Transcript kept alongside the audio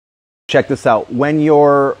check this out. When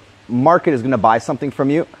your market is going to buy something from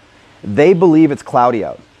you, they believe it's cloudy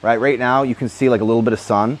out, right? Right now, you can see like a little bit of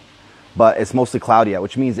sun, but it's mostly cloudy out,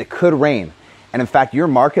 which means it could rain. And in fact, your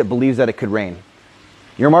market believes that it could rain.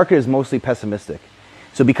 Your market is mostly pessimistic.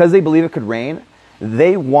 So because they believe it could rain,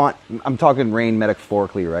 they want, I'm talking rain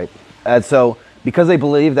metaphorically, right? And so because they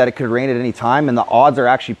believe that it could rain at any time, and the odds are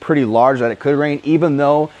actually pretty large that it could rain, even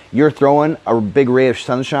though you're throwing a big ray of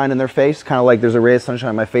sunshine in their face, kind of like there's a ray of sunshine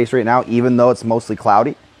in my face right now, even though it's mostly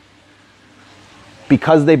cloudy.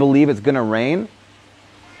 Because they believe it's going to rain,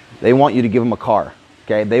 they want you to give them a car,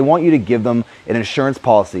 okay? They want you to give them an insurance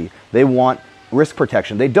policy. They want risk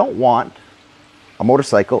protection. They don't want a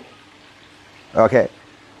motorcycle, okay?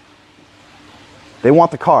 They want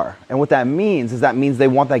the car. And what that means is that means they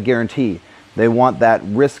want that guarantee. They want that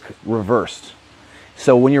risk reversed.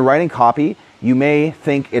 So when you're writing copy, you may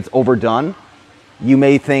think it's overdone. You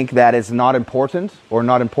may think that it's not important or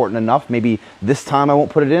not important enough. Maybe this time I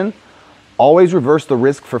won't put it in. Always reverse the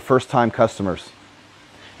risk for first-time customers.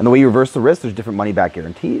 And the way you reverse the risk, there's different money-back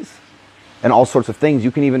guarantees and all sorts of things.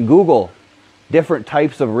 You can even Google different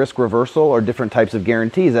types of risk reversal or different types of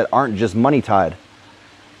guarantees that aren't just money-tied.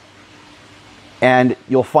 And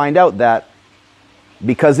you'll find out that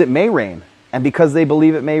because it may rain, and because they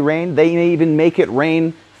believe it may rain, they may even make it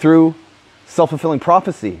rain through self-fulfilling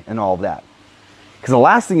prophecy and all of that. Because the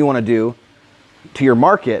last thing you want to do to your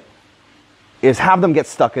market is have them get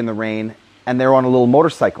stuck in the rain and they're on a little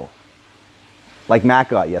motorcycle like Matt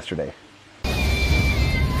got yesterday.